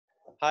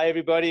Hi,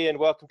 everybody, and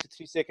welcome to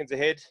 3 Seconds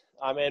Ahead.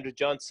 I'm Andrew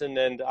Johnson,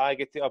 and I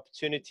get the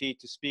opportunity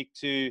to speak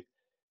to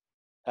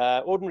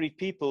ordinary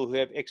people who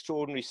have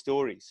extraordinary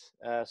stories,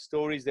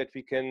 stories that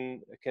we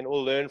can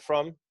all learn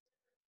from.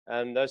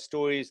 And those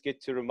stories get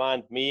to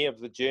remind me of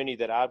the journey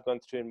that I've gone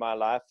through in my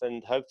life,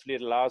 and hopefully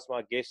it allows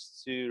my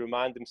guests to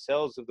remind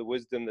themselves of the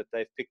wisdom that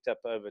they've picked up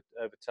over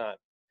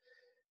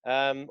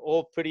time.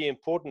 All pretty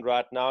important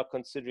right now,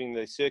 considering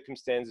the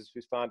circumstances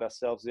we find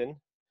ourselves in,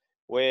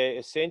 where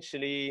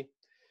essentially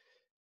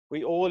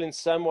we all in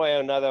some way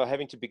or another are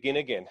having to begin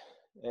again.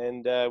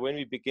 And when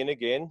we begin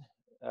again,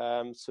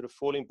 sort of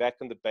falling back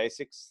on the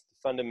basics,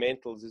 the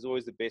fundamentals is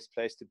always the best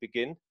place to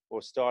begin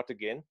or start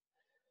again.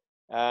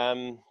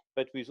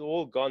 But we've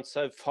all gone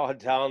so far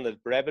down the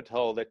rabbit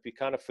hole that we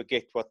kind of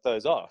forget what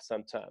those are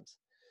sometimes.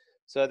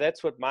 So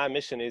that's what my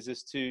mission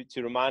is to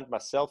remind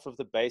myself of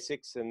the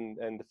basics and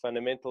the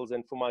fundamentals,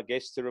 and for my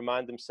guests to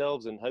remind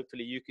themselves, and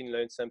hopefully you can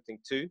learn something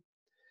too.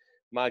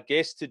 My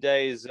guest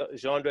today is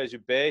Jeandre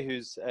Joubert,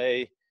 who's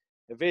a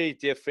very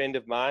dear friend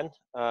of mine.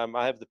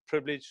 I have the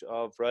privilege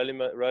of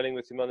rolling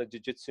with him on the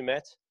jiu-jitsu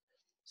mat.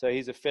 So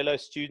he's a fellow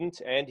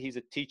student and he's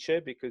a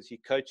teacher because he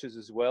coaches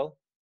as well.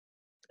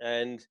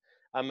 And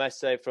I must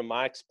say, from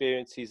my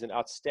experience, he's an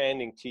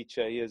outstanding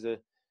teacher. He has an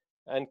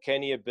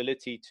uncanny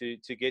ability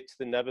to get to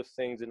the nub of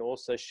things and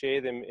also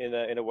share them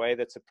in a way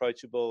that's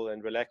approachable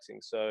and relaxing.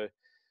 So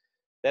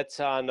that's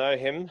how I know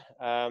him.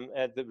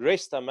 And the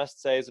rest, I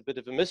must say, is a bit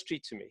of a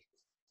mystery to me.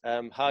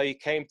 How he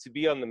came to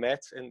be on the mat,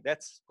 and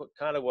that's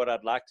kind of what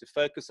I'd like to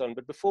focus on.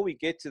 But before we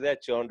get to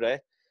that, Jeandre,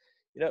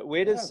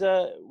 where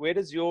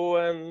does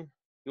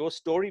your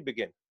story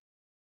begin?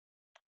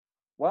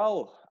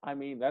 Well, I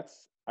mean,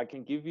 I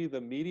can give you the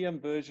medium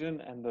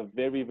version and the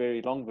very,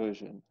 very long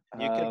version.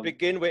 You can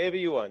begin wherever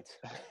you want.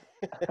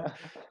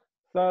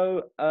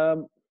 So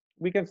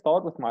we can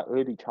start with my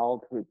early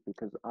childhood,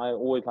 because I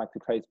always like to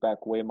trace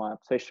back where my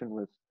obsession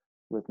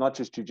with not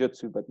just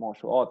jiu-jitsu but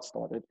martial arts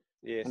started.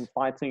 Yes. And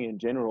fighting in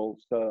general.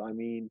 So I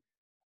mean,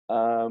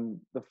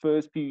 the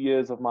first few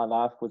years of my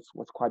life was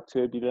quite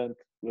turbulent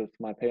with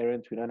my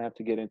parents. We don't have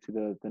to get into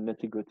the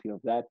nitty-gritty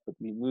of that, but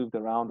we moved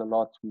around a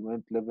lot. We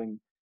weren't living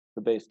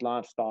the best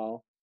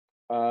lifestyle.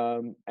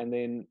 And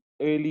then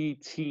early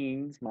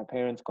teens, my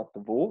parents got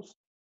divorced,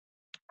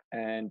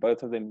 and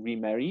both of them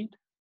remarried.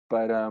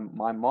 But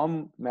my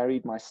mom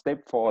married my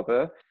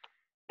stepfather,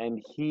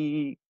 and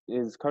he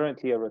is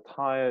currently a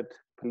retired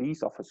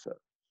police officer.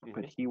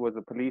 But he was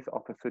a police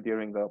officer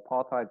during the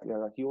apartheid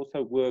era. He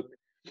also worked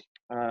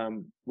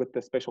with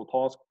the special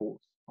task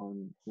force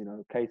on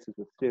cases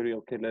with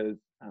serial killers.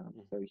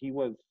 So he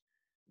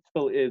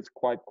still is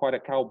quite a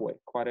cowboy,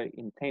 quite an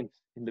intense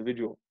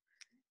individual.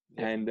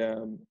 Definitely.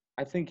 And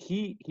I think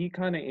he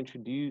kind of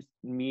introduced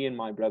me and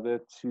my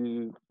brother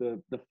to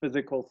the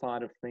physical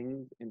side of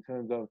things, in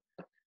terms of,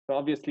 so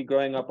obviously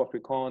growing up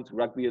Afrikaans,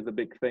 rugby is a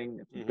big thing.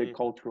 It's a big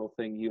cultural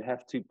thing. You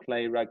have to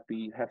play rugby.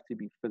 You have to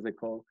be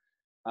physical.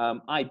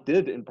 I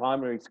did in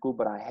primary school,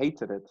 but I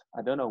hated it.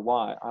 I don't know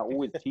why. I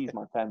always tease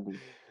my family.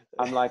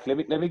 I'm like, let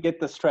me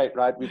get this straight,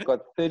 right? We've got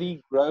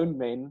 30 grown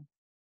men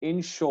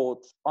in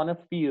shorts on a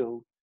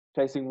field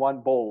chasing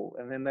one ball,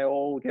 and then they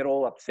all get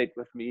all upset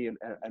with me and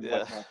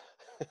whatnot.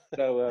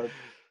 So,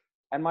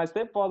 and my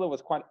stepfather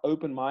was quite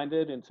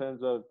open-minded in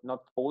terms of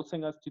not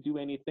forcing us to do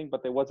anything,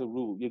 but there was a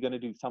rule. You're going to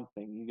do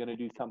something. You're going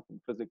to do something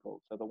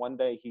physical. So the one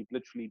day he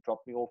literally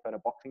dropped me off at a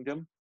boxing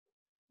gym.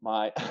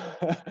 My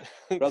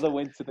brother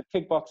went to the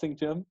kickboxing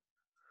gym,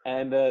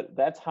 and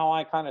that's how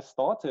I kind of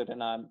started.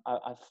 And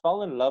I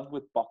fell in love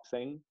with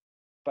boxing,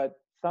 but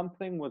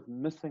something was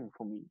missing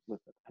for me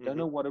with it. I don't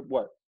know what it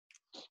was.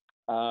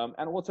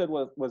 And also it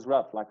was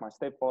rough. Like, my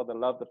stepfather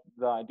loved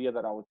the idea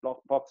that I was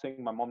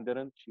boxing. My mom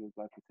didn't. She was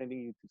like, we're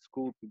sending you to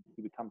school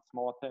to become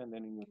smarter, and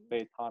then in your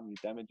spare time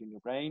you're damaging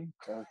your brain.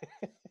 So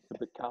it's a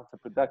bit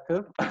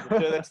counterproductive. I'm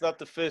sure that's not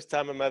the first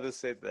time a mother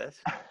said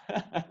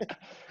that.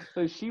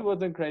 So she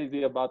wasn't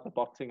crazy about the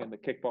boxing and the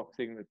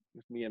kickboxing with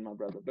me and my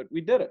brother, but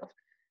we did it.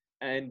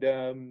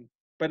 And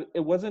but it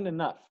wasn't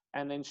enough.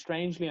 And then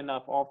strangely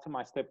enough, after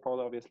my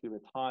stepfather obviously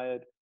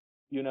retired,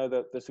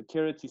 the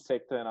security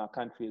sector in our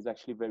country is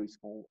actually very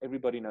small.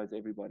 Everybody knows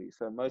everybody.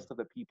 So most of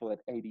the people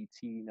at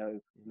ADT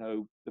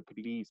know the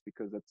police,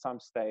 because at some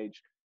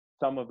stage,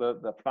 some of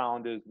the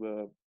founders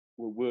were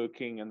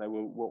working, and they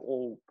were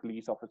all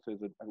police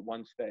officers at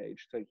one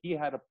stage. So he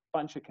had a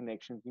bunch of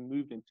connections. He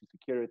moved into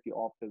security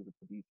after the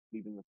police,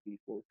 leaving the police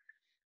force.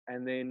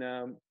 And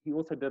then he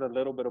also did a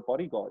little bit of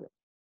bodyguarding.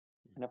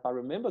 And if I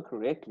remember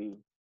correctly,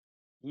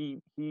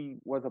 he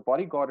was a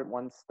bodyguard at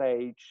one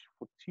stage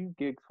for 2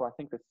 gigs for, I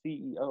think, the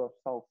CEO of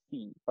Cell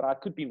C, but I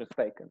could be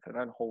mistaken, so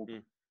don't hold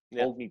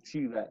me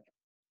to that.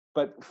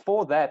 But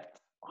for that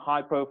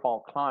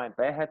high-profile client,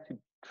 they had to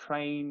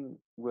train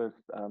with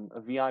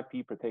a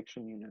VIP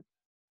protection unit,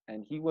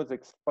 and he was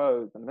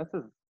exposed. And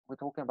we're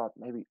talking about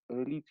maybe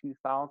early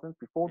 2000s,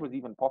 before it was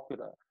even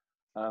popular.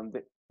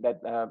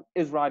 That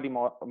Israeli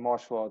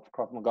martial arts,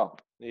 Krav Maga.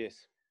 Yes.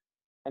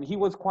 and he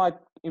was quite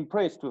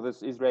impressed with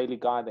this Israeli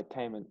guy that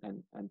came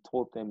and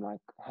taught them like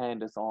hand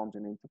disarms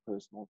and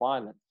interpersonal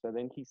violence. So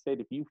then he said,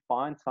 if you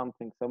find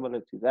something similar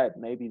to that,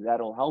 maybe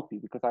that'll help you,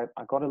 because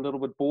I got a little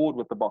bit bored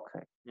with the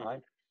boxing,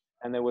 right?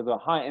 And there was a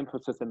high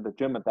emphasis in the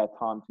gym at that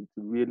time to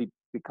really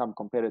become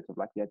competitive.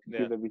 Like you had to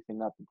give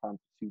everything up in time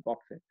to pursue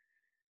boxing.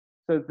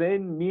 So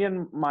then me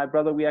and my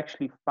brother, we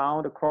actually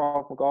found a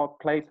Krav Maga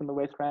place in the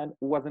West Rand.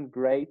 It wasn't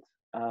great.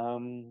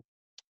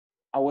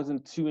 I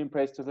wasn't too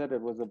impressed with it.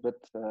 It was a bit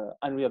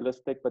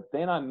unrealistic. But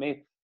then I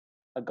met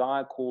a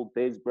guy called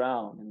Des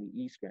Brown in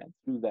the East Rand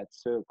through that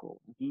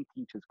circle. He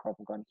teaches Krav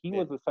Maga. And he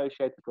was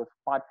associated with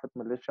Fight Fit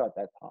Militia at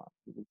that time.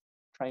 He was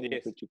training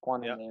with Richie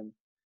Kwan and them.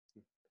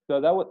 So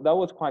that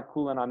was quite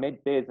cool. And I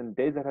met Des, and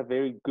Des had a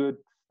very good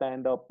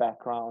stand-up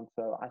background.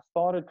 So I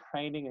started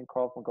training in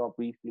Krav Maga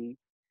briefly.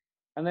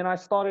 And then I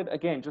started,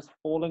 again, just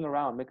falling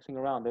around, mixing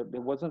around.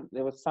 There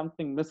was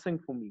something missing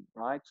for me,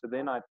 right? So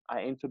then I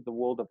entered the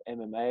world of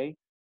MMA.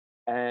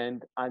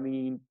 And I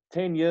mean,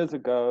 10 years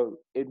ago,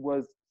 it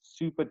was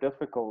super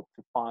difficult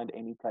to find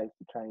any place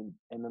to train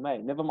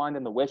MMA. Never mind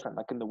in the West Rand.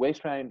 Like in the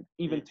West Rand,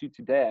 even to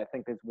today, I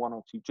think there's 1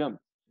 or 2 gyms.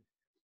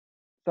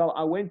 So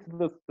I went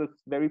to this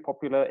very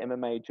popular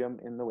MMA gym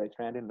in the West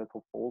Rand in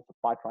Little Falls, the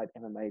Fight Right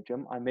MMA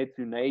gym. I met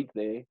Zunaid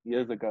there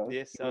years ago.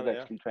 Yes, he was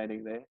actually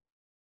training there.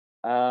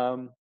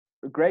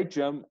 A great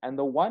gym. And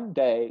the one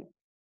day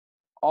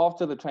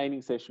after the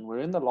training session, we're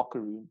in the locker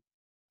room,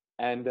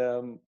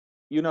 and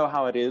you know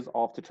how it is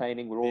after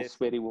training, we're all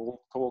sweaty, we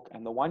all talk.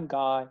 And the one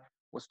guy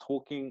was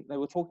talking, they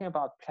were talking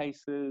about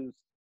places,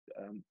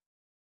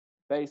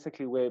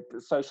 basically where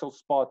social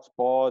spots,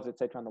 bars,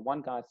 etc. And the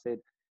one guy said,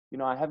 you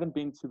know, I haven't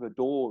been to the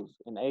Doors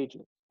in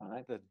ages,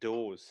 right? The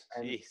Doors,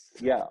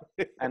 yeah.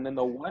 And then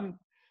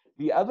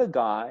the other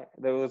guy,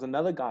 there was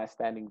another guy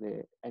standing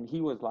there, and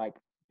he was like,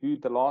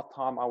 dude, the last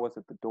time I was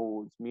at the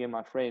Doors, me and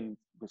my friend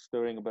were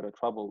stirring a bit of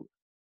trouble.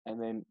 And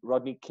then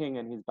Rodney King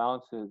and his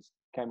bouncers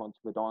came onto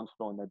the dance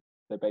floor, and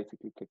they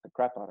basically kicked the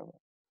crap out of him.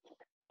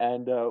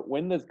 And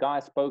when this guy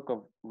spoke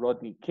of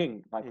Rodney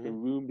King, like the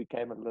room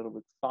became a little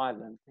bit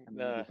silent, and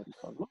then everybody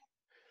started looking.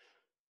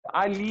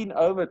 I lean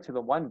over to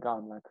the one guy,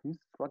 I'm like, who's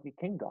this Rodney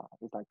King guy?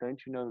 He's like,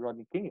 don't you know who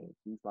Rodney King is?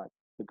 He's like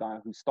the guy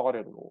who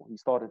started it all. He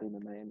started in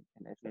MMA,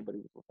 and everybody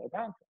was also a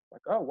bouncer.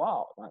 Like, oh,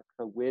 wow. Like,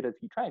 so where does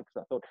he train? Because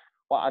I thought,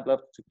 well, I'd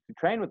love to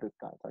train with this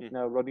guy. It's like,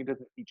 no, Rodney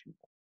doesn't teach you.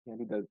 He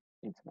only does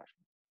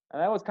international.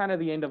 And that was kind of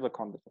the end of the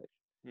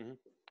conversation.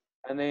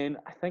 And then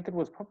I think it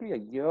was probably a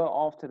year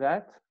after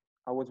that,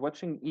 I was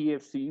watching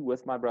EFC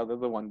with my brother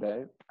the one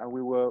day, and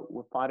we were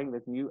fighting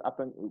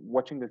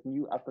watching this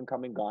new up and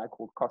coming guy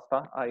called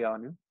Costa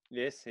Ayanu.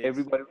 Yes.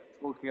 Everybody was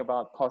talking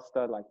about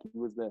Costa, like he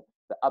was the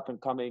up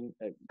and coming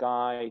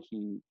guy.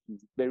 He's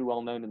very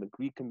well known in the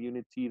Greek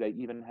community. They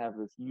even have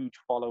this huge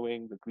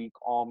following, the Greek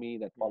army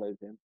that follows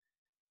him.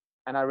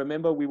 And I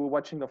remember we were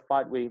watching the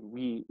fight where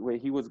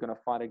he was going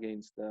to fight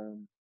against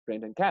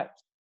Brendan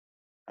Katz.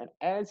 And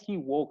as he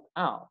walked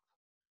out,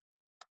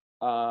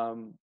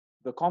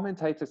 the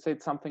commentator said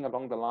something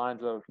along the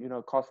lines of, you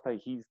know, Costa,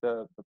 he's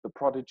the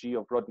prodigy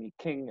of Rodney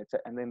King.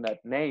 And then that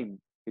name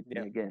hit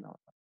me again. I was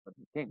like,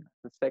 Rodney King.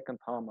 It's the second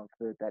time I've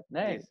heard that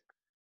name. Yes.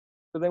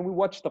 So then we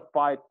watched the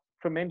fight,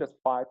 tremendous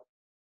fight.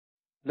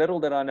 Little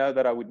did I know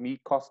that I would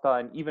meet Costa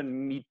and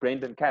even meet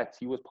Brendan Katz.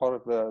 He was part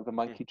of the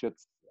Monkey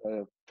Jits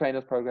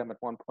trainers program at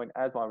one point,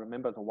 as I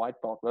remember, as a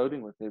white belt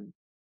loading with him.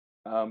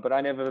 But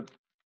I never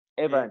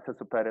ever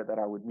anticipated that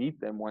I would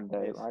meet them one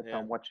day, right? So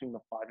I'm watching the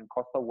fight, and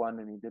Costa won,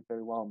 and he did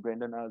very well, and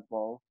Brendan as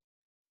well.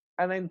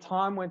 And then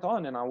time went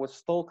on, and I was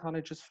still kind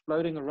of just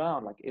floating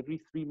around. Like every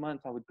 3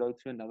 months, I would go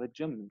to another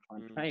gym and try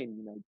and train.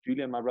 You know,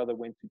 Julia and my brother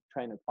went to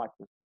train and fight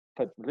with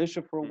Fit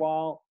Militia for a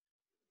while.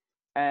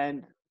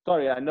 And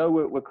sorry, I know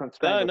we're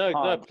constrained.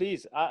 No,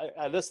 please.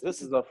 This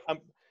is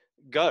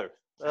go.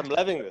 I'm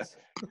loving this.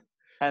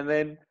 And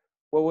then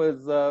what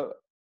was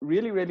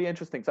really, really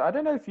interesting. So I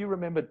don't know if you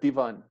remember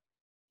Divan.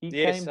 He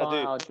came by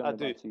our gym about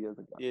 2 years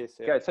ago. Yes.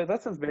 Okay, so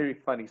that's a very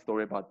funny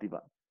story about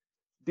Divan.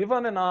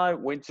 Divan and I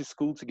went to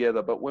school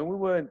together, but when we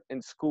were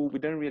in school, we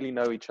didn't really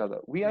know each other.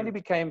 We only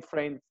became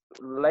friends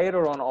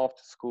later on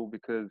after school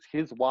because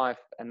his wife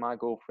and my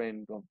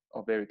girlfriend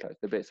are very close.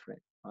 They're best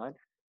friends, right?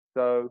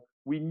 So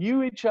we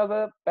knew each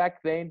other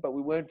back then, but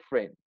we weren't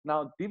friends.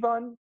 Now,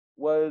 Divan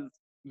was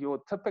your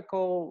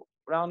typical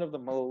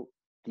round-of-the-mill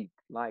geek.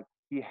 Like,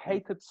 he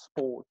hated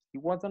sports. He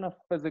wasn't a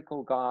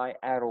physical guy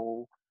at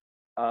all.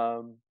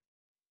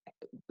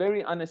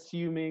 Very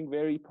unassuming,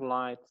 very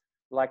polite,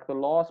 like the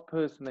last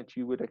person that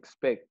you would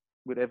expect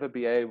would ever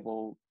be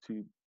able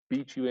to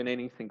beat you in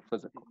anything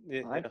physical,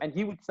 right? And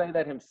he would say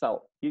that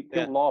himself.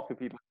 He'll laugh if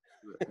he do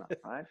it now,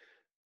 right?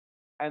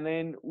 And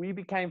then we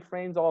became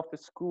friends after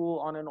school,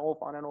 on and off,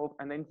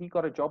 and then he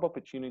got a job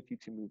opportunity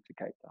to move to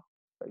Cape Town.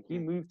 So he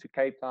moved to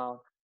Cape Town.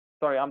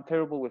 Sorry, I'm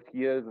terrible with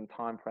years and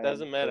time frames.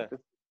 Doesn't matter.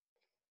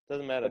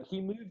 Doesn't matter. But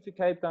he moved to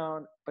Cape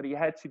Town, but he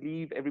had to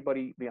leave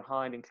everybody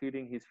behind,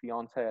 including his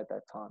fiancée at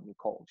that time,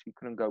 Nicole. She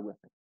couldn't go with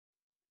him.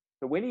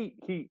 So when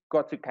he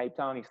got to Cape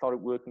Town, he started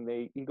working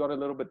there. He got a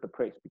little bit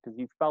depressed because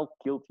he felt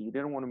guilty. He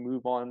didn't want to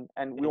move on.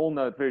 And we all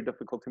know it's very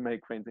difficult to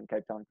make friends in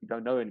Cape Town if you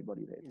don't know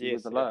anybody there. He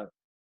was alone.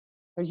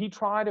 So he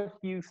tried a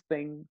few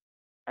things,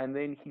 and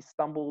then he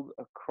stumbled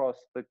across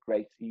the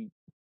Gracie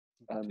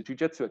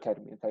Jiu-Jitsu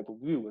Academy in Table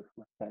View with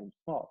James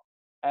Smart.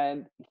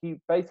 And he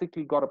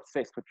basically got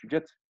obsessed with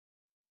Jiu-Jitsu.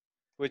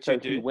 Which so you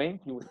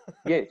do.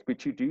 Yes,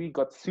 which you do. He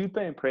got super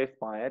impressed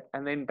by it.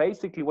 And then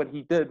basically what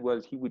he did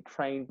was he would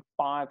train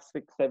 5,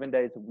 6, 7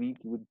 days a week.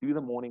 He would do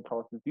the morning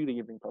classes, do the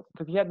evening classes,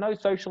 because he had no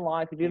social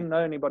life. He didn't know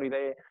anybody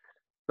there.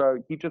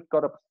 So he just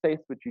got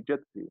obsessed with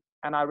Jiu-Jitsu.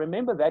 And I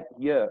remember that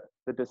year,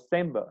 the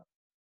December,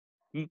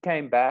 he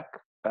came back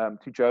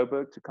to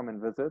Joburg to come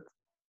and visit.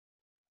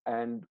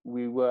 And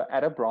we were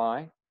at a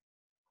braai.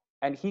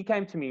 And he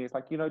came to me. He's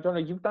like,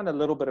 Jeandre, you've done a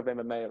little bit of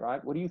MMA,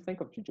 right? What do you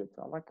think of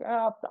Jiu-Jitsu? I'm like,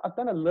 I've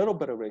done a little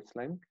bit of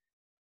wrestling.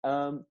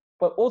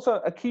 But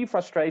also a key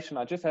frustration,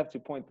 I just have to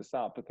point this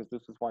out because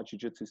this is why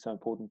Jiu-Jitsu is so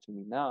important to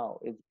me now,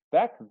 is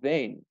back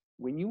then,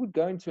 when you would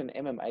go into an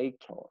MMA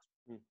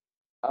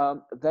class,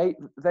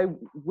 they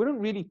wouldn't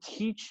really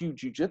teach you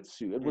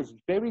Jiu-Jitsu. It was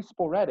very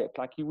sporadic.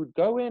 Like you would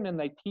go in and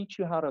they teach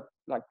you how to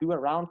like do a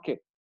round kick.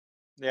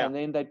 Yeah. And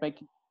then they'd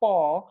make you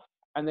spar.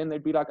 And then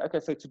they'd be like, okay,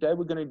 so today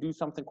we're going to do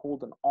something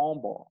called an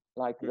armbar.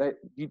 Like they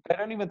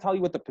don't even tell you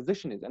what the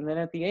position is. And then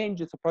at the end,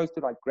 you're supposed to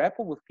like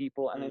grapple with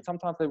people. And then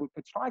sometimes they would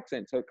put strikes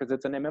in. So because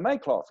it's an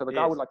MMA class, so the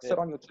guy would like sit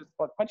on your chest,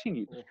 start punching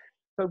you. Yeah.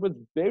 So it was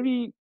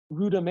very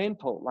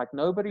rudimental. Like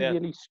nobody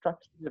really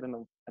structured it in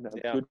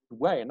a good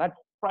way, and that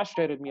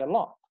frustrated me a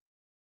lot.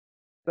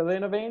 So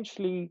then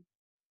eventually,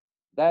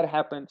 that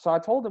happened. So I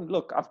told him,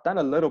 look, I've done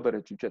a little bit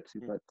of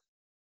jiu-jitsu, but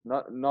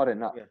not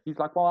enough. Yeah. He's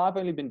like, well, I've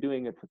only been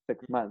doing it for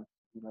 6 months.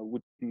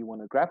 Do you want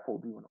to grapple?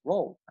 Do you want to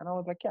roll? And I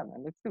was like, yeah,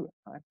 man, let's do it,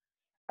 right?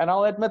 And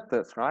I'll admit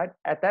this, right?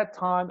 At that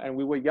time, and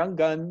we were young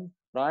guns,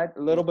 right?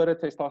 A little bit of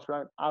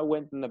testosterone. I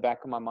went in the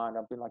back of my mind.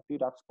 I've been like,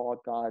 dude, I've sparred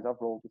guys. I've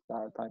rolled this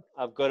guy. Like,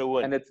 I've got to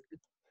win.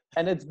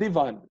 And it's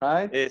Devon,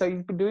 right? Yes. So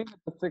he's been doing it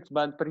for 6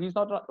 months, but he's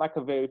not like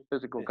a very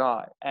physical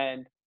guy.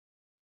 And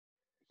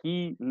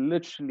he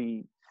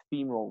literally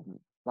steamrolled me.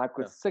 Like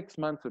with 6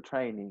 months of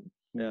training,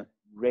 he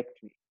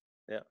wrecked me.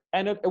 Yeah.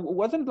 And it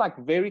wasn't like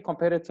very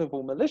competitive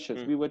or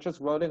malicious. We were just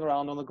rolling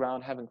around on the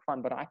ground having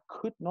fun. But I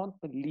could not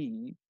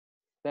believe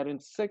that in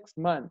 6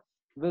 months,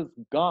 this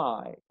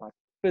guy like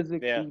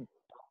physically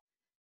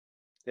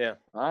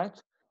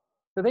right?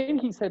 So then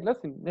he said,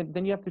 listen,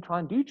 then you have to try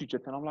and do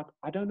jiu-jitsu. And I'm like,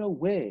 I don't know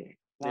where.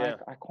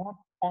 Like I can't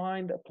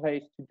find a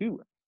place to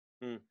do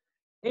it.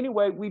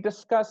 Anyway, we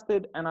discussed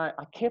it and I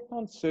kept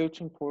on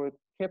searching for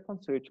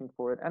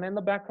it, And in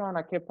the background,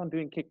 I kept on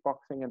doing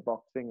kickboxing and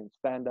boxing and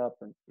stand-up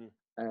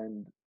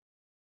and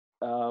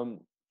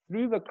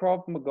through the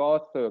Krav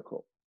Maga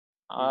circle,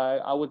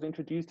 I was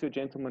introduced to a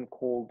gentleman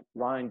called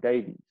Ryan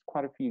Davies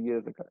quite a few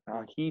years ago.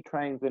 He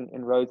trains in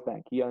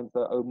Rosebank. He owns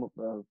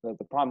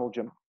the Primal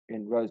Gym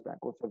in Rosebank,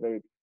 also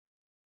very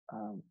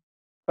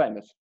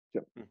famous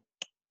gym.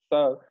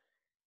 So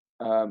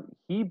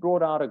he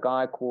brought out a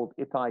guy called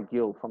Itai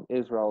Gil from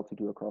Israel to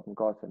do a Krav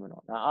Maga seminar.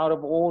 Now, out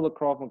of all the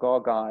Krav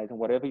Maga guys, and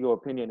whatever your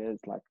opinion is,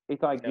 like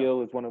Itai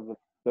Gil is one of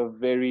the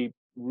very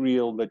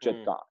real,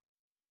 legit guys.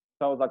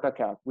 So I was like,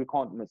 okay, we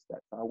can't miss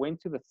that. So I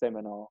went to the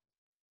seminar,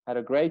 had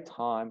a great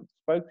time,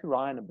 spoke to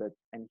Ryan a bit,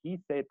 and he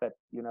said that,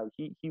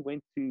 he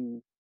went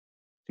to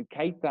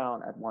Cape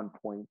Town at one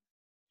point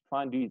to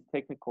try and do his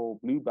technical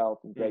blue belt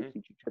in Gracie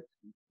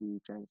Jiu-Jitsu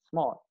to James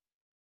Smart.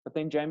 But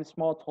then James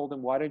Smart told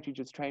him, why don't you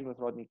just train with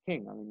Rodney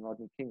King? I mean,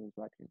 Rodney King is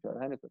like in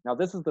Johannesburg. Now,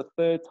 this is the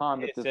third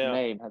time that this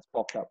name has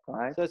popped up,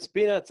 right? So it's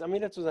been, it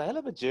was a hell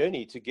of a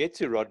journey to get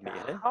to Rodney.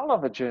 Hell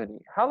of a journey.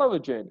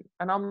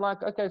 And I'm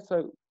like, okay,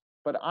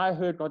 but I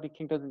heard Rodney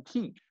King doesn't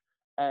teach.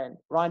 And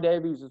Ryan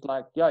Davies is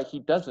like, yeah, he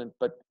doesn't,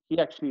 but he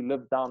actually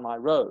lives down my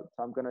road.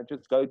 So I'm going to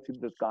just go to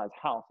this guy's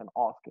house and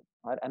ask him,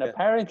 right? And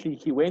apparently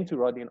he went to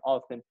Rodney and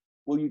asked him,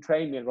 will you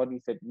train me? And Rodney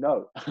said,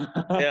 no.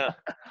 Yeah.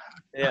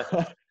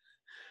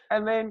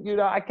 And then,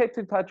 I kept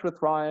in touch with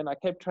Ryan. I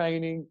kept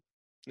training,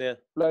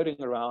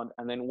 floating around.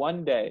 And then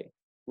one day,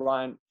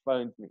 Ryan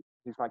phones me.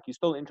 He's like, you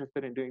still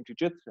interested in doing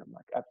jiu-jitsu? I'm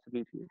like,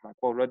 absolutely. He's like,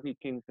 well, Rodney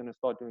King's going to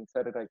start doing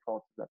Saturday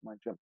classes at my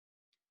gym.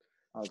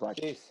 I was like,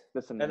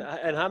 listen, man.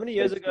 And how many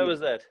years ago was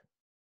that?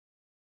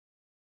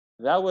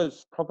 That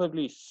was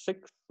probably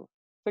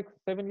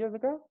 7 years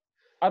ago.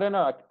 I don't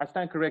know. I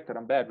stand corrected.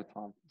 I'm bad with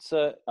time.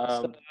 So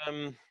I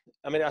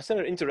sort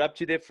of interrupt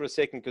you there for a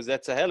second because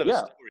that's a hell of a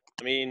story.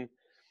 I mean,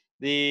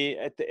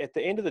 at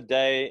the end of the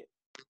day,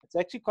 it's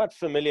actually quite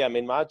familiar. I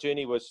mean, my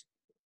journey was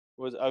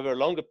over a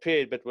longer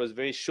period, but was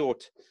very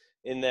short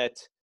in that.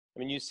 I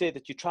mean, you said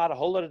that you tried a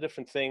whole lot of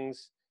different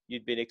things.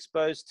 You'd been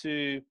exposed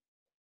to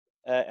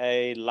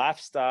a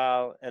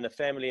lifestyle and a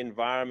family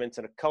environment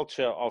and a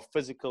culture of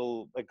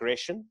physical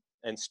aggression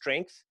and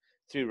strength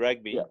through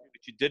rugby,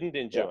 which you didn't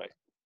enjoy.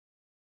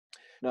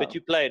 No. But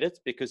you played it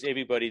because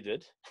everybody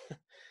did.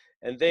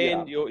 And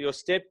then your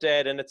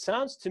stepdad, and it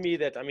sounds to me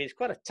that, I mean, he's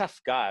quite a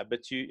tough guy,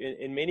 but you,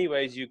 in many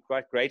ways, you're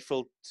quite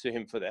grateful to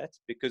him for that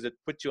because it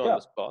put you on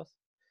this path.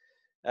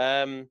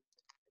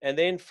 And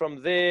then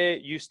from there,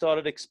 you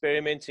started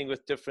experimenting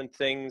with different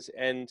things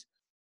and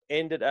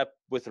ended up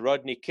with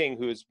Rodney King,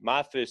 who was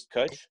my first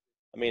coach.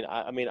 I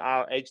mean,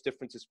 our age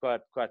difference is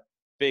quite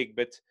big,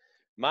 but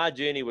my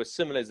journey was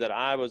similar. Is that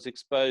I was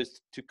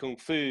exposed to Kung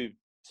Fu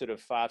sort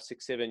of 5,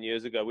 6, 7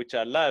 years ago, which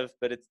I love,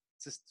 but it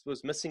just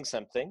was missing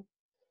something.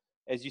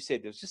 As you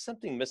said, there was just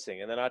something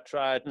missing. And then I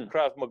tried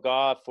Krav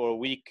Maga for a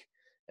week,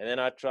 and then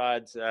I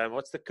tried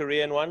what's the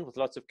Korean one with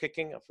lots of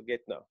kicking? I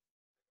forget now.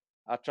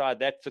 I tried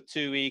that for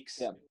 2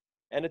 weeks,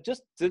 and it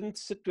just didn't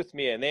sit with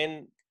me. And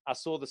then I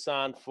saw the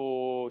sign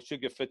for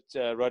Sugar Fit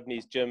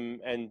Rodney's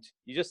gym, and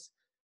you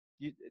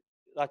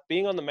like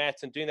being on the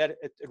mats and doing that.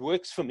 It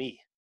works for me,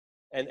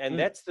 and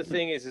that's the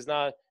thing is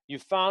now you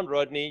found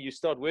Rodney. You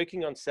start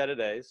working on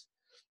Saturdays,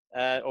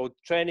 or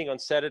training on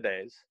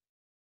Saturdays.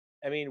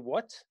 I mean,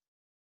 what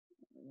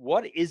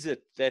is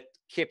it that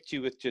kept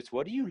you with jiu-jitsu?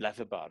 What do you love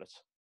about it?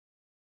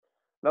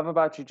 Love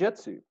about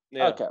jiu-jitsu?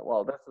 Yeah. Okay,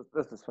 well,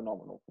 this is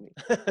phenomenal for me.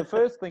 The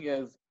first thing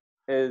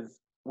is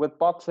with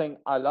boxing.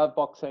 I love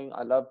boxing.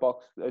 I love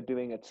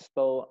doing it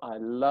still. I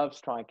love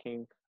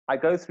striking. I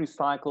go through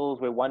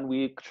cycles where 1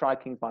 week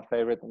striking is my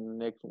favorite, and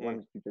the next one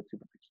is jiu-jitsu.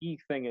 But the key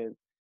thing is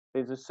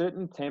there's a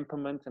certain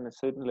temperament and a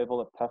certain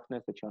level of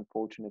toughness that you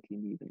unfortunately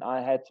need, and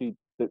I had to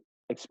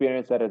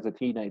experience that as a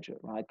teenager,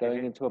 right?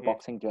 Going into a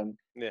boxing gym,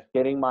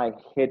 getting my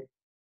head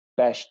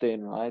bashed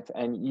in, right?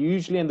 And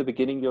usually in the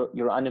beginning,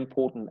 you're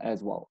unimportant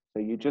as well. So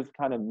you just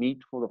kind of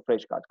meet for the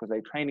fresh guys because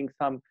they're training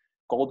some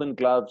Golden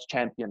Gloves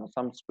champion or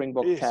some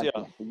Springbok champion.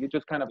 Yeah. So you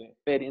just kind of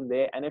fed in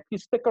there. And if you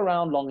stick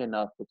around long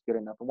enough, it's good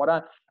enough.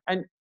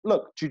 And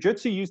look,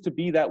 jiu-jitsu used to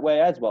be that way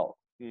as well,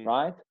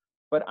 right?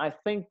 But I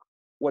think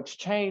what's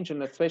changed,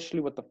 and especially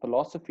with the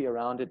philosophy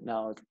around it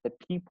now, is that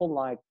people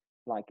like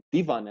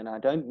Divan, and I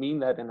don't mean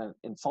that in an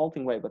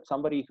insulting way, but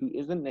somebody who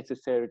isn't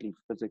necessarily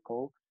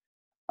physical,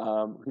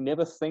 who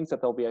never thinks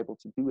that they'll be able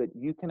to do it,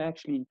 you can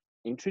actually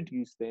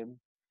introduce them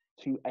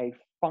to a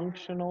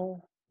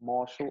functional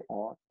martial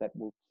art that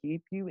will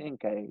keep you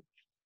engaged,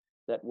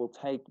 that will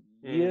take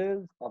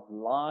years of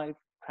live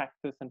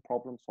practice and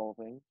problem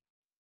solving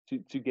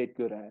to get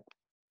good at,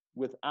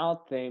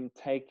 without them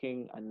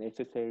taking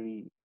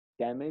unnecessary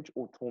damage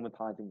or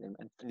traumatizing them.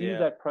 And through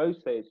that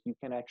process, you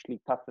can actually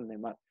toughen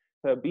them up.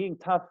 So being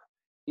tough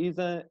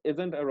isn't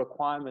a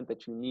requirement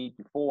that you need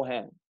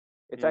beforehand.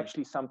 It's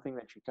actually something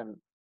that you can,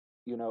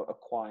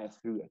 acquire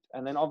through it.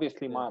 And then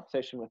obviously my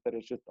obsession with it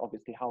is just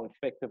obviously how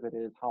effective it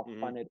is, how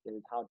fun it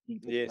is, how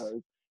deep it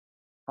goes,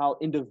 how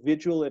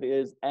individual it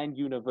is, and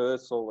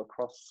universal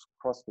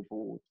across the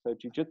board. So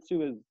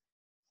jiu-jitsu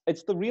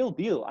it's the real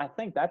deal. I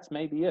think that's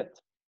maybe it,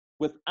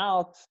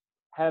 without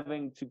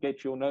having to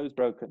get your nose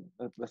broken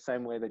the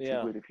same way that you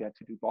would if you had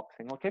to do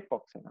boxing or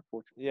kickboxing,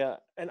 unfortunately. Yeah.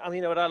 And I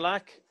mean, what I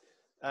like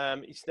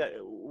is that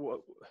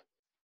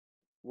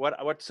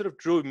what sort of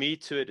drew me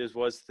to it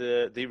was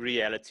the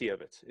reality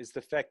of it, is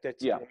the fact that,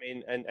 I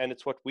mean, and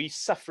it's what we're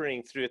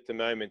suffering through at the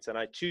moment. And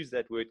I choose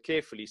that word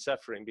carefully,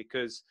 suffering,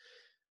 because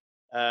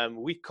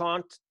we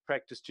can't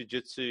practice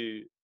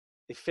jiu-jitsu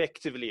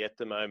effectively at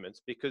the moment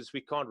because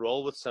we can't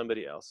roll with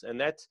somebody else. And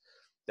that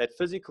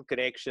physical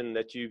connection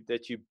that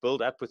you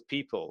build up with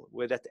people,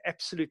 where that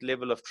absolute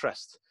level of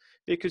trust,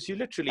 because you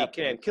literally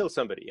can kill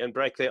somebody and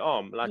break their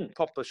arm, like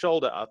pop a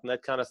shoulder out and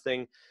that kind of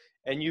thing.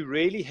 And you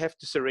really have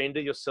to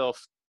surrender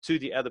yourself to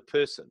the other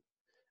person,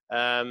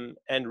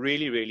 and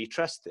really, really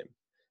trust them.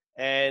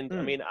 And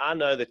I mean, I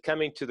know that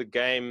coming to the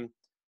game,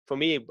 for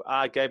me,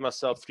 I gave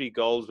myself 3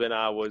 goals when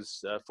I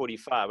was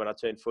 45, when I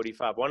turned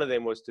 45. One of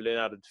them was to learn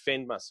how to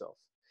defend myself.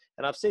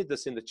 And I've said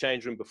this in the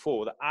change room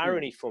before. The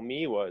irony for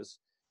me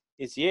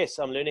is yes,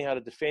 I'm learning how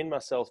to defend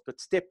myself,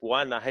 but step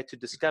one, I had to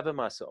discover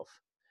myself.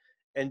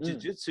 And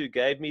jiu-jitsu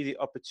gave me the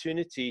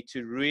opportunity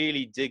to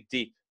really dig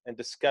deep and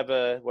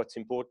discover what's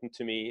important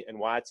to me and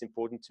why it's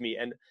important to me,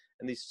 and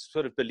these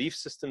sort of belief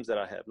systems that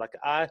I have. Like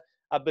I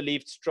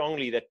believed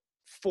strongly that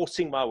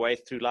forcing my way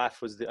through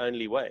life was the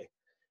only way,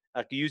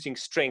 like using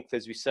strength,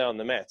 as we say on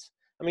the mat.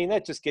 I mean,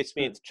 that just gets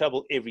me into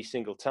trouble every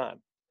single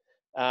time.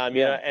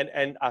 You know,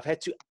 and I've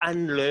had to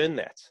unlearn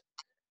that.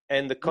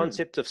 And the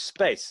concept of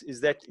space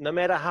is that no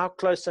matter how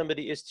close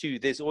somebody is to you,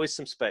 there's always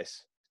some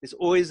space. There's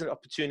always an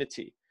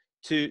opportunity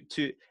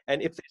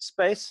and if there's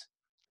space,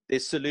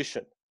 there's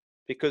solution.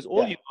 Because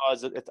all you are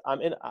is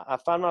I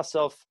find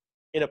myself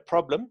in a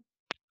problem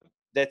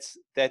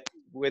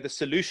where the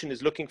solution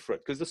is looking for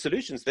it, because the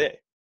solution's there.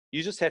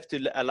 You just have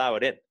to allow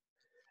it in.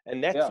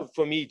 And that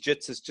for me,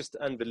 JITS is just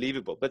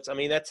unbelievable. But I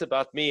mean, that's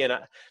about me. And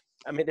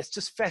I mean, it's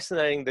just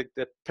fascinating,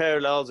 the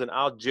parallels and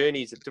our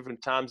journeys at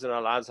different times in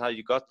our lives, how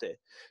you got there.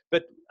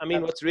 But I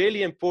mean, what's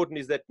really important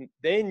is that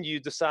then you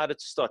decided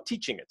to start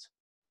teaching it.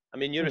 I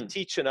mean, you're a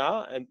teacher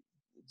now, and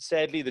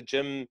sadly the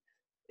gym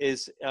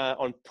is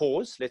on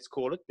pause, let's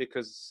call it,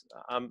 because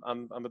I'm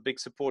a big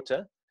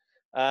supporter.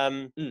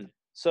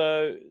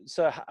 So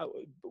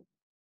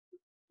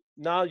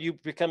now you're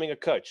becoming a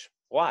coach.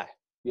 Why?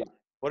 Yeah.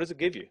 What does it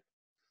give you?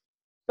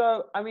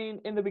 So, I mean,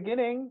 in the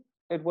beginning,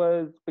 it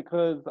was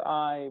because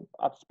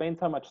I've spent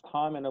so much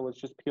time, and it was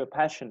just pure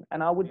passion.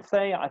 And I would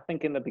say, I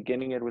think in the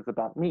beginning it was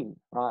about me,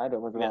 right? It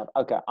was Yeah. about,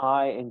 okay,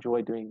 I enjoy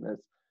doing this.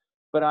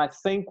 But I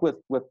think with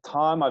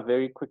time, I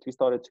very quickly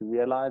started to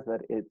realize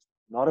that it's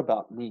not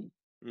about me.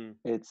 Mm.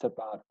 It's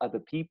about other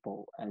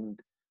people. And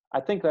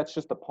I think that's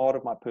just a part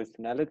of my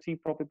personality,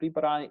 probably.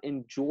 But I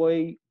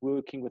enjoy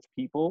working with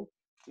people.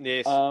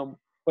 Yes. Um,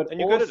 but And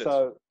you're good at it.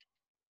 also,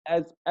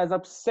 as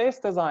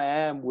obsessed as I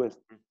am with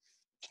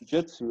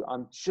jiu-jitsu,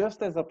 I'm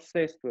just as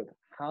obsessed with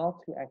how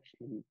to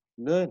actually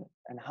learn it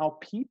and how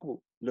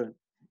people learn.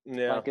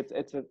 Yeah. Like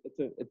it's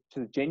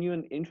a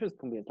genuine interest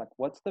for me. It's like,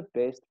 what's the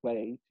best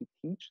way to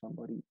teach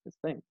somebody this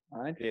thing,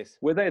 right? Yes.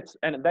 Whether it's,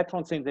 and that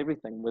transcends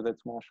everything, whether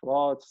it's martial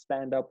arts,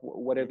 stand up, Mm.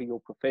 whatever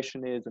your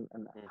profession is, and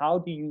Mm. how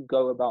do you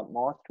go about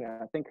mastering?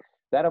 I think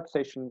that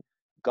obsession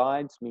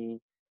guides me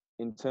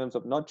in terms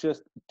of not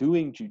just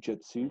doing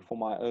jujitsu for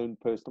my own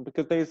personal,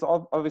 because there's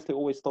obviously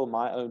always still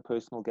my own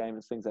personal game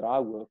and things that I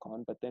work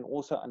on, but then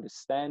also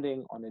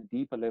understanding on a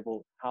deeper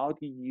level, how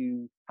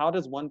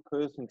does one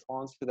person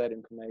transfer that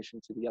information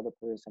to the other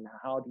person?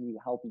 How do you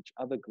help each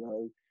other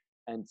grow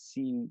and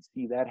see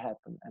that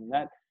happen? And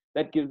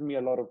that gives me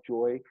a lot of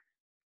joy.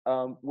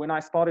 When I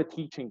started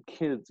teaching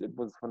kids, it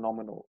was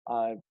phenomenal.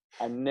 I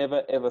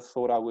never ever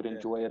thought I would Yeah.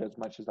 enjoy it as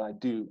much as I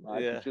do,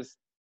 right? Yeah. But just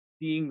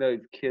seeing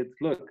those kids,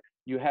 look,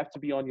 you have to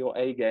be on your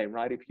A game,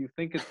 right? If you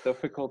think it's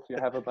difficult to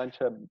have a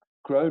bunch of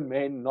grown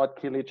men not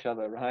kill each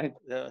other, right?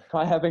 Yeah.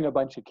 Try having a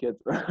bunch of kids.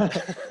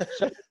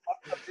 Show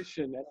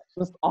competition, and it's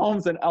just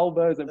arms and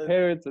elbows and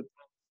parents,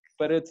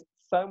 but it's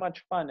so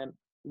much fun. And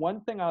one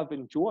thing I've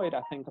enjoyed,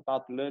 I think,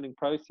 about the learning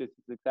process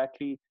is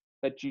exactly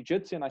that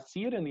jiu-jitsu, and I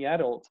see it in the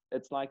adults,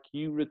 it's like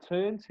you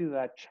return to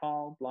that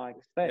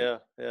childlike state Yeah.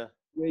 Yeah.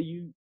 where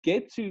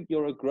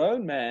you're a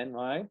grown man,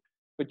 right?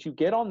 But you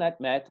get on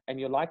that mat and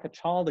you're like a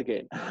child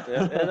again.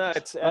 Yeah. And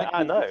it's, Right? I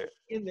You're know. just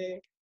in there,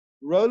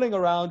 rolling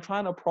around,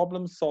 trying to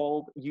problem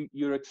solve.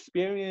 You're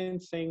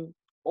experiencing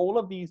all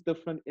of these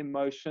different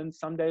emotions.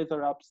 Some days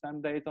are up,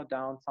 some days are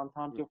down.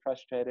 Sometimes you're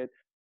frustrated,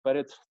 but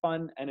it's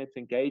fun and it's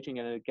engaging,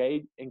 and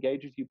it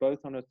engages you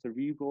both on a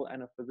cerebral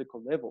and a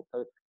physical level.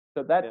 So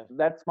Yeah.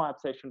 that's my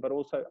obsession. But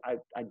also,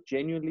 I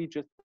genuinely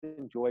just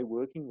enjoy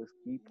working with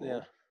Yeah.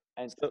 people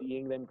and So,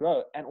 seeing them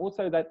grow. And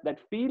also that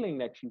feeling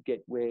that you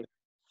get where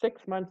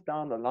 6 months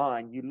down the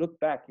line, you look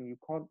back and you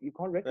can't yeah.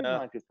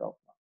 recognize yourself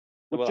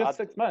with Well, just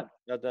 6 months.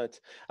 I don't.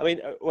 I mean,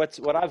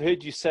 what I've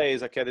heard you say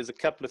is, okay, there's a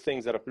couple of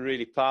things that are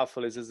really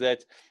powerful. Is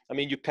that, I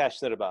mean, you're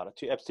passionate about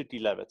it. You absolutely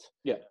love it.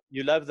 Yeah.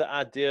 You love the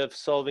idea of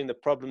solving the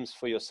problems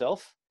for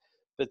yourself,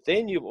 but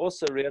then you've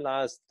also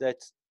realized that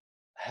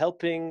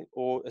helping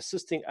or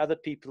assisting other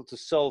people to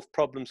solve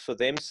problems for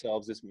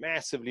themselves is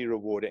massively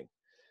rewarding.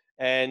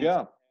 And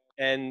Yeah.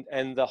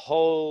 and the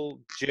whole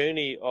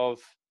journey of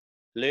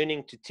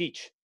learning to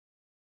teach,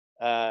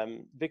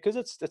 because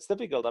it's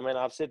difficult. I mean,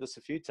 I've said this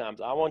a few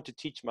times. I want to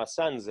teach my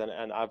sons, and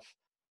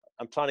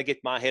I'm trying to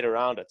get my head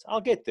around it.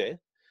 I'll get there,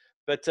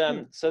 but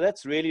so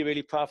that's really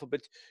really powerful.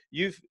 But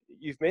you've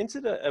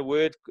mentioned a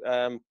word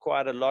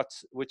quite a lot,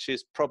 which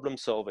is problem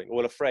solving,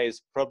 or a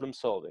phrase, problem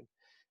solving.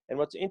 And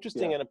what's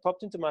interesting, Yeah. and it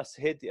popped into my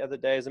head the other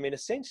day, is, I mean,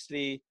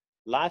 essentially,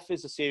 life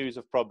is a series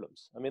of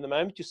problems. I mean, the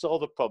moment you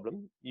solve a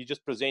problem, you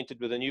just presented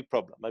with a new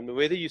problem. I mean,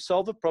 whether you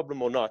solve a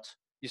problem or not,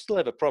 you still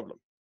have a problem,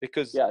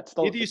 because Yeah.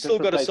 either you It still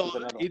just got to replaces solve it,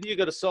 another one. either you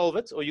got to solve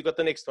it, or you got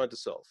the next one to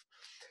solve.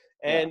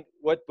 Yeah. And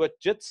what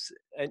JITS,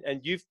 and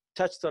you've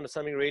touched on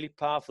something really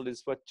powerful,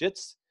 is what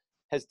JITS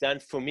has done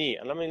for me.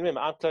 And I mean,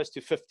 remember, I'm close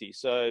to 50.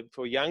 So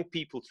for young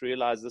people to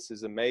realize this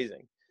is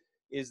amazing,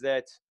 is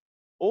that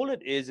all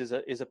it is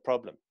a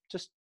problem.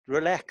 Just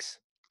relax.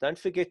 Don't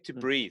forget to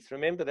breathe.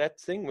 Remember that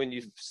thing when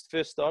you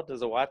first start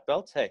as a white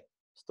belt? Hey,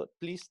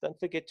 please don't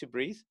forget to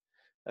breathe.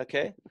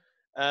 Okay.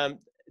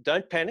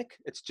 Don't panic.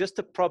 It's just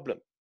a problem.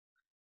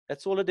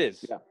 That's all it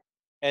is. Yeah.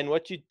 And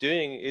what you're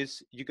doing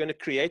is you're going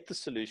to create the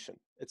solution.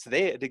 It's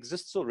there. It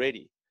exists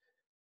already.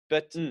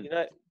 But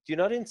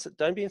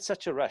don't be in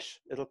such a rush.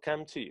 It'll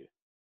come to you.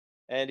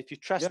 And if you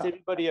trust Yeah.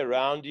 everybody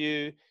around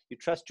you, you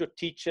trust your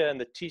teacher, and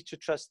the teacher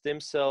trusts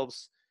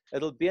themselves,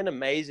 it'll be an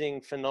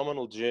amazing,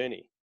 phenomenal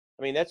journey.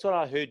 I mean, that's what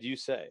I heard you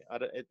say.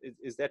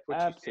 Is that what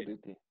you said?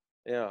 Absolutely.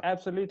 Yeah.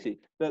 Absolutely.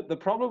 The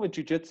problem with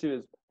jiu-jitsu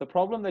is the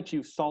problem that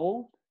you've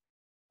solved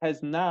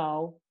has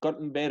now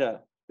gotten better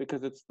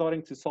because it's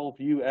starting to solve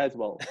you as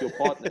well, your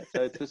partner.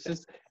 So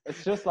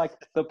it's just like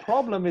the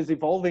problem is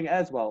evolving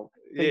as well.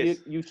 So Yes.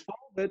 you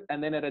solve it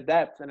and then it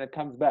adapts and it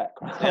comes back.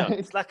 Yeah. Right?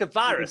 It's like a So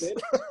virus.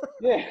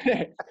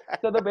 yeah.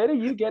 So the better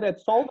you get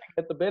at solving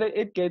it, the better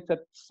it gets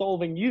at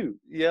solving you.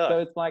 Yeah. So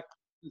it's like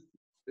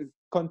a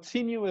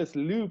continuous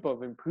loop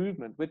of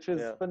improvement, which is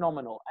Yeah.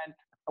 phenomenal. And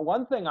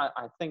one thing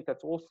I think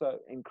that's also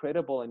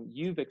incredible, and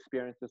you've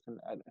experienced this,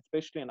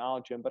 especially in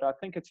our gym, but I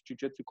think it's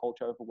jiu-jitsu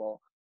culture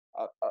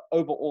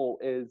overall,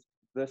 is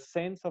the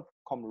sense of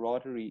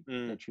camaraderie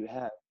that you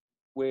have,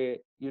 where,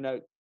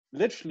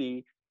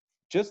 literally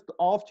just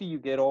after you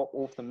get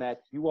off the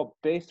mat, you are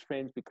best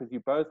friends because you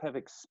both have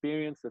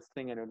experienced this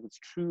thing, and it was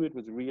true, it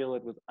was real,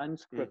 it was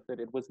unscripted,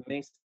 it was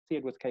messy,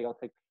 it was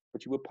chaotic,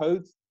 but you were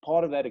both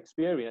part of that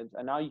experience,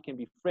 and now you can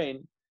be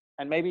friends.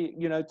 And maybe,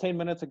 10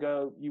 minutes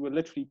ago, you were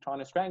literally trying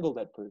to strangle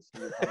that person.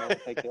 You were trying to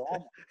take their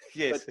arm.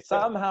 Yes. But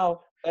somehow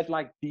that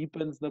like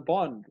deepens the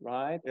bond,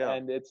 right? Yeah.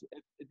 And it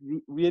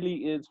really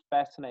is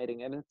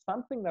fascinating. And it's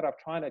something that I've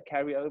tried to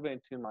carry over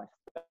into my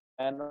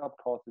stand-up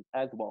classes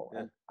as well. Yeah.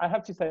 And I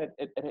have to say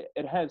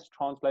it has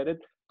translated,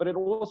 but it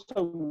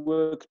also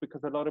works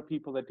because a lot of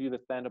people that do the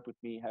stand-up with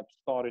me have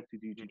started to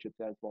do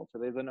jiu-jitsu as well. So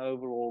there's an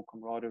overall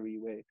camaraderie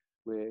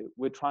where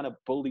we're trying to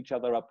build each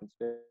other up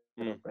instead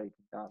of breaking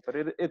down. But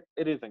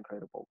it is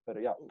incredible. But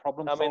yeah,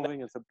 problem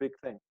solving is a big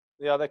thing.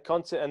 Yeah, the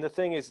concept, and the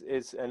thing is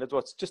and it's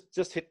what's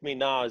just hit me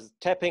now is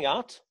tapping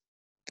out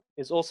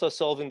is also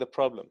solving the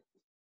problem.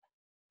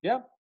 Yeah,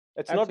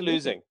 it's absolutely. not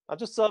losing. I'm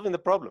just solving the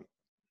problem.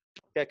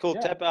 Okay, cool.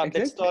 Yeah, tap out. exactly.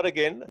 Let's start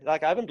again.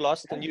 Like I haven't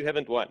lost and you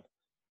haven't won.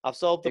 I've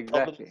solved the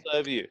problem. Exactly. It's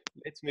over you.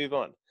 Let's move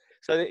on.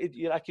 So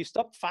you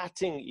stop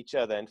fighting each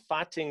other and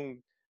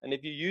fighting. And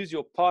if you use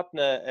your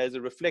partner as a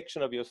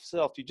reflection of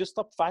yourself, you just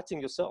stop fighting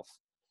yourself.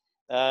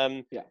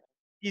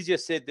 Easier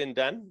said than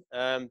done,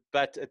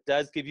 but it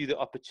does give you the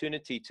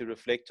opportunity to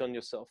reflect on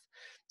yourself.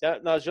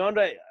 Now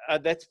Jeandre,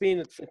 that's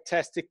been a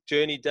fantastic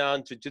journey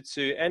down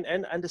jiu-jitsu and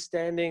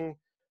understanding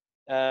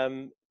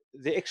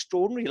the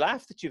extraordinary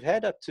life that you've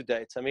had up to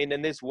date. I mean,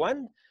 and there's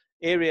one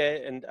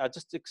area, and I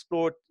just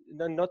explored,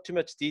 not too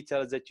much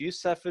detail, is that you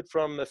suffered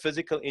from a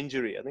physical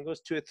injury. I think it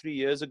was 2 or 3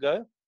 years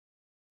ago.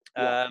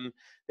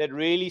 That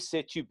really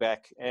set you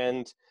back.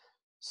 And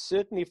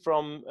certainly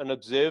from an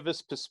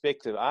observer's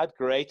perspective, I had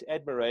great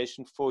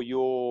admiration for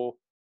your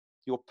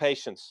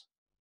patience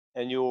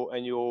and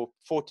your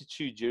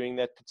fortitude during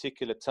that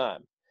particular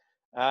time.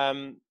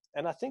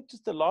 And I think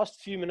just the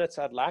last few minutes,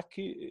 I'd like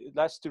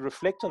us to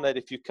reflect on that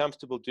if you're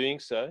comfortable doing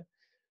so.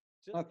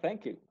 Oh,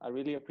 thank you. I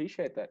really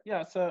appreciate that.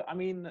 Yeah. So, I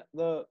mean,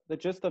 the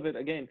gist of it,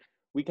 again,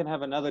 we can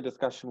have another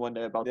discussion one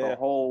day about the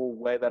whole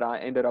way that I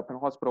ended up in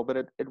hospital, but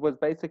it was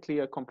basically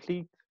a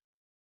complete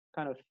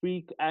kind of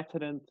freak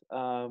accident,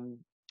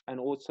 and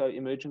also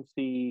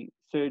emergency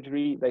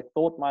surgery. They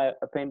thought my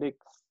appendix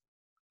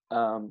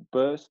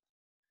burst,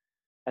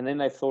 and then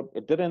they thought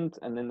it didn't,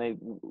 and then they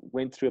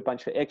went through a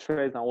bunch of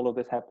x-rays, and all of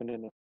this happened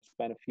in a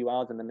span of a few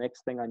hours, and the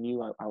next thing I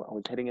knew, I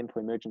was heading in for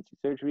emergency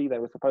surgery. They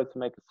were supposed to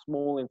make a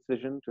small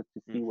incision just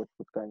to see what's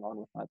going on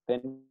with my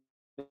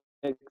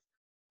appendix.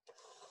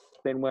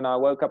 Then when I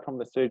woke up from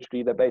the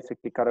surgery, they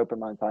basically cut open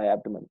my entire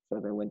abdomen.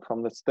 So they went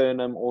from the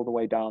sternum all the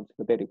way down to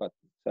the belly button.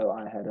 So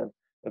I had a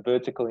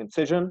vertical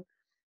incision,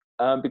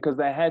 because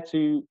they had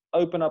to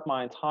open up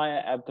my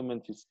entire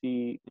abdomen to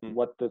see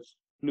what this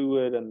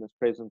fluid and this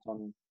presence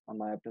on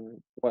my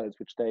abdomen was,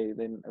 which they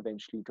then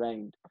eventually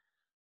drained.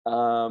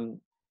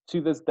 To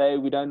this day,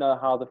 we don't know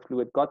how the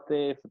fluid got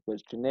there, if it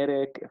was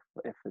genetic,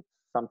 if it's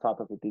some type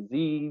of a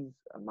disease.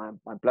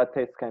 My blood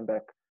test came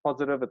back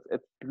positive.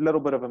 It's a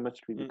little bit of a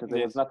mystery because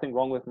there was nothing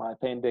wrong with my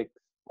appendix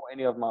or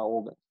any of my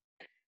organs.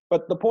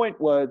 But the point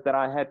was that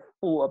I had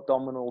full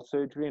abdominal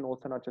surgery, and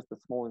also not just a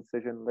small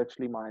incision,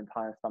 literally my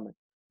entire stomach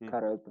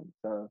cut open.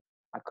 So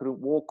I couldn't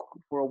walk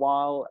for a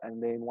while,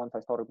 and then once I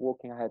started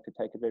walking, I had to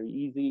take it very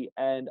easy.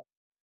 And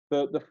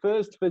the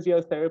first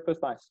physiotherapist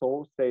I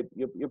saw said,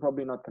 you're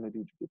probably not going to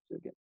do jiu-jitsu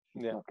again.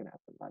 It's not going to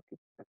happen. Like if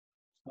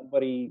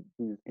somebody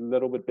who's a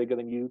little bit bigger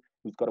than you,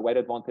 who's got a weight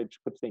advantage,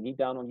 puts their knee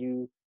down on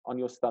you, on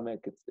your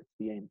stomach, it's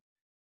the end.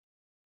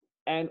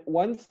 And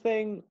one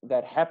thing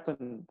that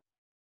happened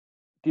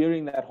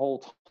during that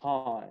whole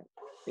time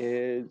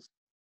is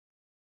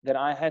that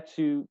I had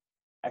to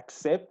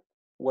accept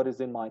what is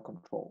in my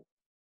control.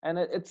 And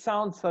it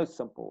sounds so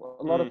simple.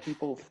 A lot of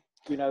people,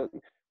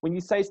 when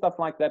you say stuff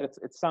like that,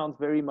 it sounds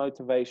very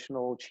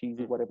motivational,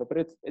 cheesy, whatever, but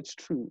it's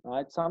true,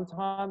 right?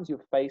 Sometimes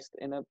you're faced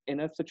in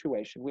a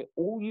situation where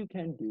all you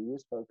can do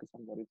is focus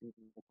on what is in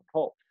your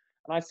control.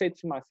 And I said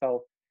to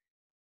myself,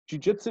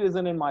 jiu-jitsu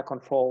isn't in my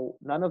control.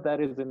 None of that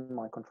is in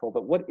my control.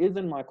 But what is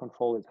in my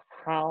control is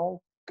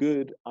how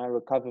good I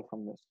recover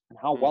from this and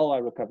how well I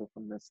recover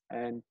from this.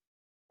 And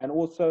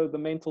also the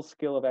mental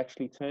skill of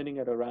actually turning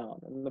it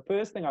around. And the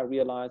first thing I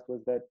realized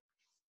was that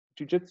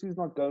jiu-jitsu is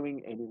not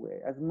going anywhere.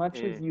 As much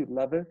as you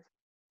love it,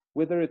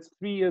 whether it's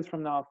 3 years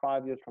from now,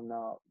 5 years from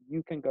now,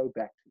 you can go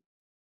back to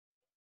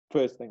it.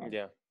 First thing I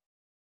did.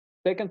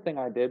 Second thing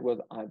I did was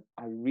I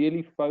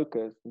really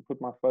focused and put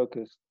my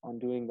focus on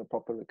doing the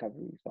proper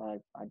recovery. So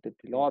I did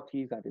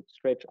Pilates, I did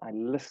stretch, I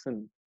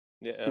listened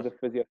to the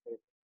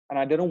physiotherapist. And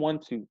I didn't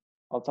want to.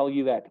 I'll tell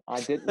you that. I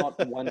did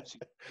not want to.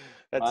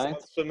 That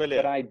sounds familiar.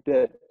 But I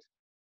did.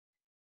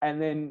 And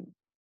then,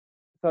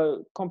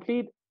 so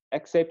complete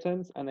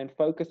acceptance, and then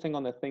focusing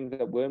on the things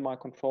that were in my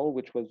control,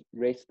 which was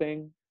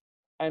resting.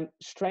 And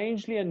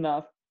strangely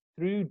enough,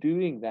 through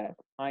doing that,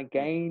 I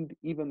gained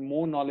even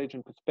more knowledge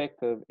and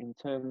perspective in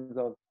terms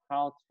of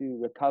how to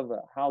recover,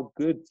 how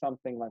good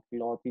something like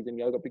Pilates and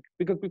yoga,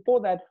 because before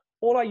that,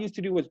 all I used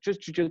to do was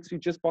just jiu-jitsu,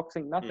 just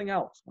boxing, nothing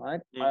else, right?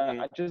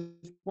 I just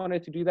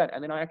wanted to do that.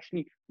 And then I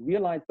actually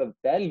realized the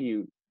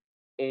value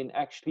in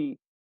actually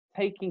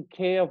taking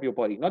care of your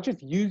body, not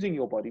just using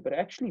your body, but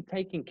actually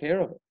taking care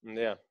of it.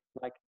 Yeah.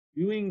 Like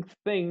doing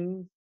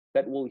things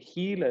that will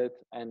heal it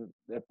and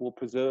that will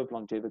preserve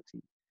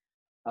longevity.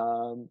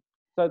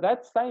 So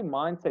that same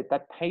mindset,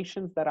 that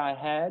patience that I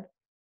had,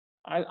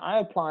 I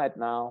apply it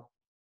now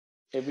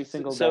every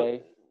single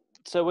day.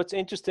 So what's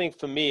interesting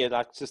for me,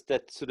 like just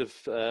that sort of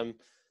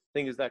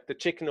thing is like the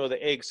chicken or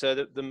the egg. So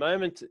the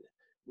moment,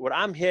 what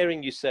I'm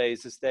hearing you say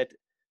is that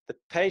the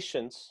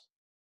patience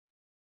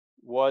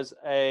was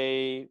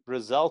a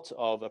result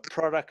of, a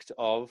product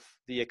of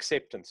the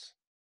acceptance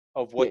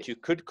of what Yes. you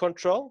could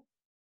control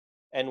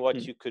and what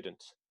you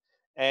couldn't.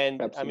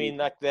 And Absolutely. I mean,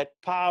 like that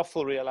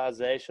powerful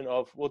realization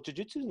of, well,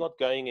 jiu-jitsu is not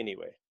going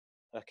anywhere.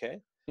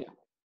 Okay. Yeah.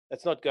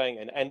 It's not going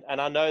in.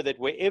 And I know that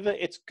wherever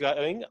it's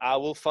going, I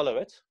will follow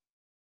it.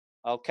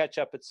 I'll catch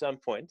up at some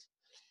point.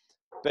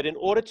 But in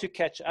order to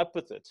catch up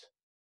with it,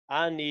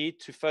 I need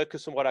to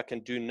focus on what I can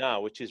do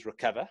now, which is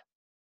recover.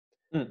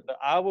 So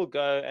I will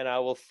go and I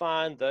will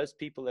find those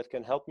people that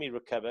can help me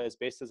recover as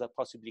best as I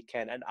possibly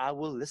can. And I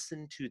will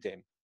listen to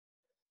them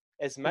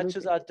as much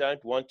as I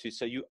don't want to.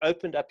 So you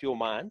opened up your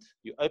mind,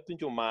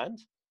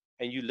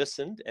 and you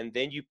listened, and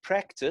then you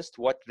practiced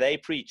what they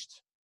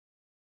preached.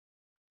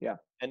 Yeah.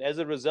 And as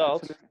a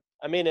result, Absolutely.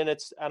 I mean,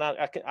 and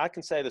I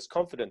can say this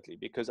confidently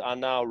because I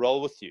now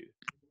roll with you.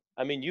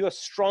 I mean, you are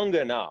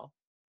stronger now.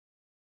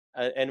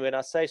 And when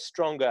I say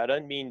stronger, I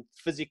don't mean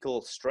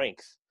physical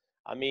strength.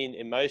 I mean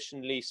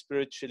emotionally,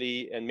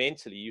 spiritually, and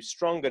mentally. You're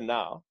stronger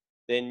now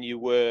than you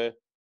were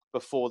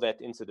before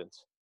that incident.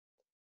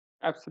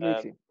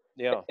 Absolutely.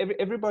 Yeah.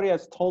 Everybody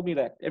has told me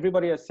that.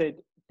 Everybody has said,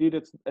 dude,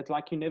 it's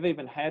like you never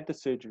even had the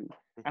surgery.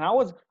 And I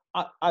was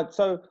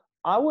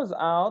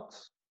out.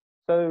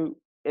 So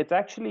it's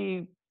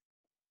actually,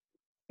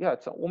 yeah,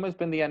 it's almost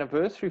been the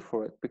anniversary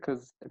for it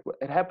because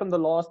it happened the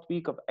last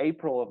week of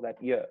April of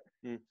that year.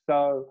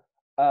 So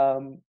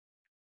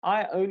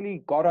I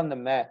only got on the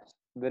mat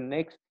the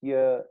next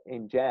year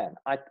in Jan.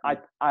 I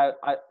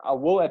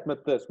will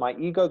admit this, my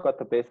ego got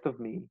the best of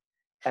me.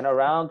 And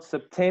around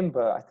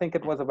September, I think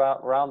it was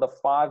about around the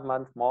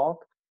 5-month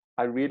mark,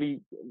 I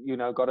really,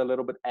 got a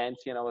little bit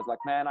antsy and I was like,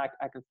 man, I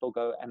can still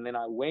go. And then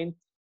I went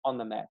on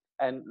the mat.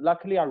 And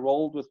luckily I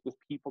rolled with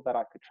people that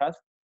I could trust.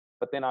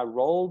 But then I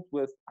rolled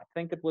with, I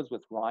think it was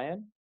with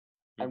Ryan.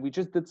 And we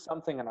just did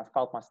something and I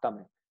felt my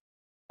stomach.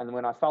 And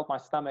when I felt my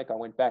stomach, I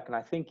went back. And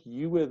I think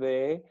you were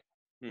there,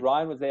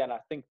 Ryan was there, and I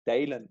think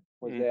Dalen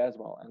was there as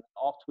well. And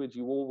afterwards,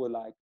 you all were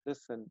like,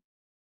 listen,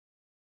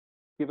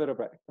 give it a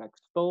break. Like,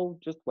 still,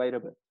 just wait a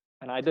bit.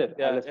 And I did.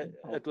 Yeah, I listened.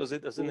 it was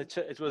in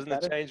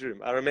the change room.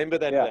 I remember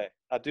that day.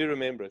 I do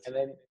remember it.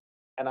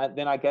 And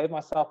then I gave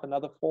myself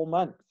another 4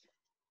 months.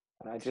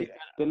 And I just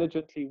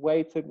diligently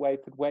waited.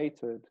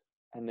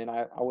 And then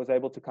I was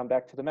able to come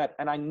back to the mat.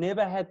 And I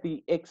never had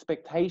the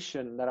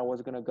expectation that I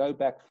was going to go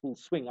back full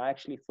swing. I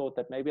actually thought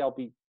that maybe I'll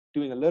be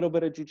doing a little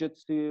bit of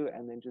jiu-jitsu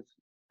and then just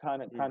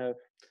kind of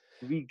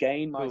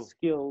regain my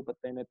skill, but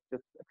then it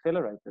just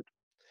accelerated.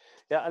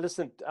 Yeah,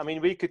 listen, I mean,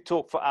 we could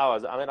talk for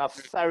hours. I mean, I've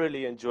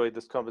thoroughly enjoyed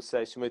this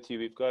conversation with you.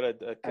 We've got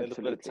a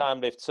little bit of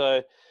time left.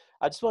 So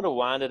I just want to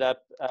wind it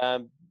up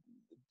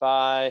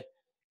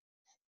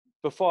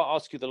before I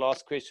ask you the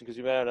last question, because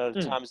we ran out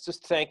of time, it's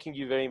just thanking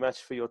you very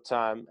much for your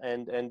time.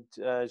 And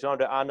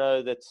Jeandre, I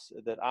know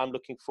that I'm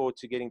looking forward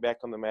to getting back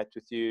on the mat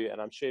with you,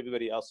 and I'm sure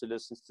everybody else who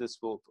listens to this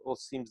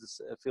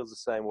feels the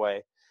same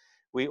way.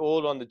 We're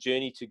all on the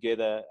journey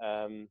together,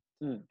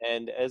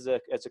 and as a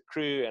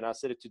crew. And I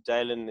said it to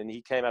Dalen, and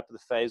he came up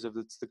with the phase of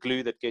it's the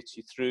glue that gets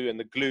you through, and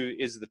the glue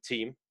is the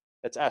team.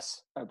 That's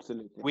us.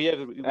 Absolutely. We have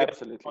a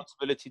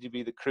responsibility to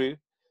be the crew.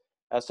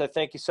 So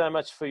thank you so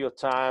much for your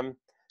time.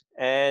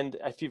 And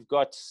if you've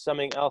got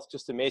something else,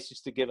 just a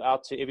message to give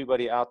out to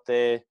everybody out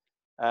there,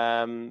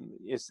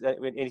 is that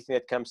anything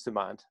that comes to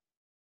mind?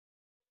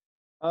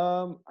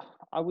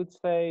 I would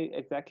say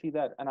exactly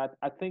that. And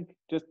I think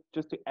just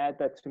to add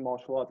that to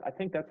martial arts, I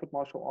think that's what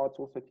martial arts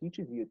also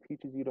teaches you. It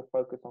teaches you to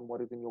focus on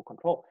what is in your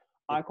control.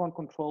 I can't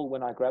control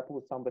when I grapple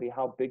with somebody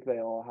how big they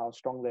are, how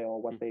strong they are,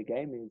 what their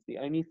game is. The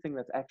only thing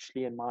that's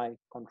actually in my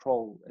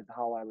control is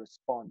how I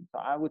respond. So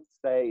I would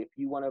say if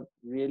you want to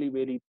really,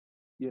 really,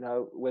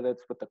 whether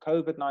it's with the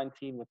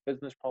COVID-19, with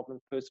business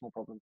problems, personal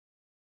problems,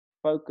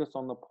 focus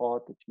on the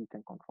part that you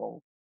can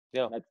control.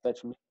 Yeah.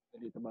 That's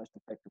really the most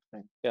effective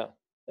thing. Yeah.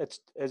 It's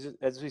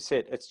as we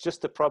said, it's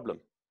just a problem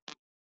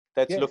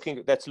that's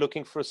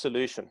looking for a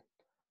solution.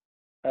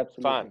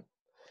 Absolutely. Fine.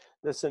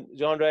 Listen,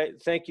 Jeandre,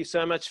 thank you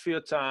so much for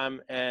your time,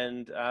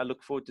 and I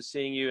look forward to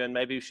seeing you. And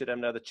maybe we should have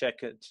another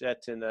chat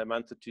in a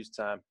month or two's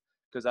time,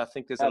 because I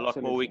think there's a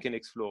lot more we can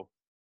explore.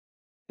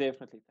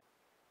 Definitely.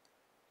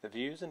 The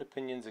views and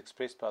opinions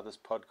expressed by this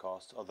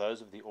podcast are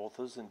those of the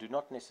authors and do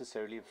not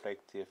necessarily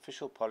reflect the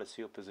official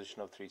policy or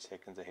position of 3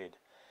 Seconds Ahead.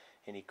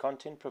 Any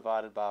content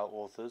provided by our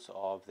authors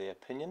are of their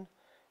opinion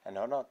and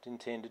are not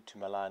intended to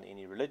malign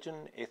any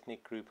religion,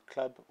 ethnic group,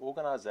 club,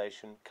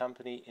 organization,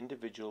 company,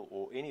 individual,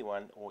 or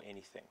anyone or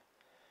anything.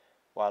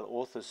 While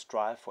authors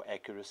strive for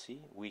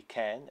accuracy, we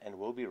can and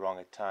will be wrong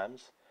at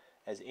times,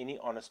 as any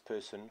honest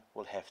person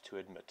will have to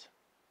admit.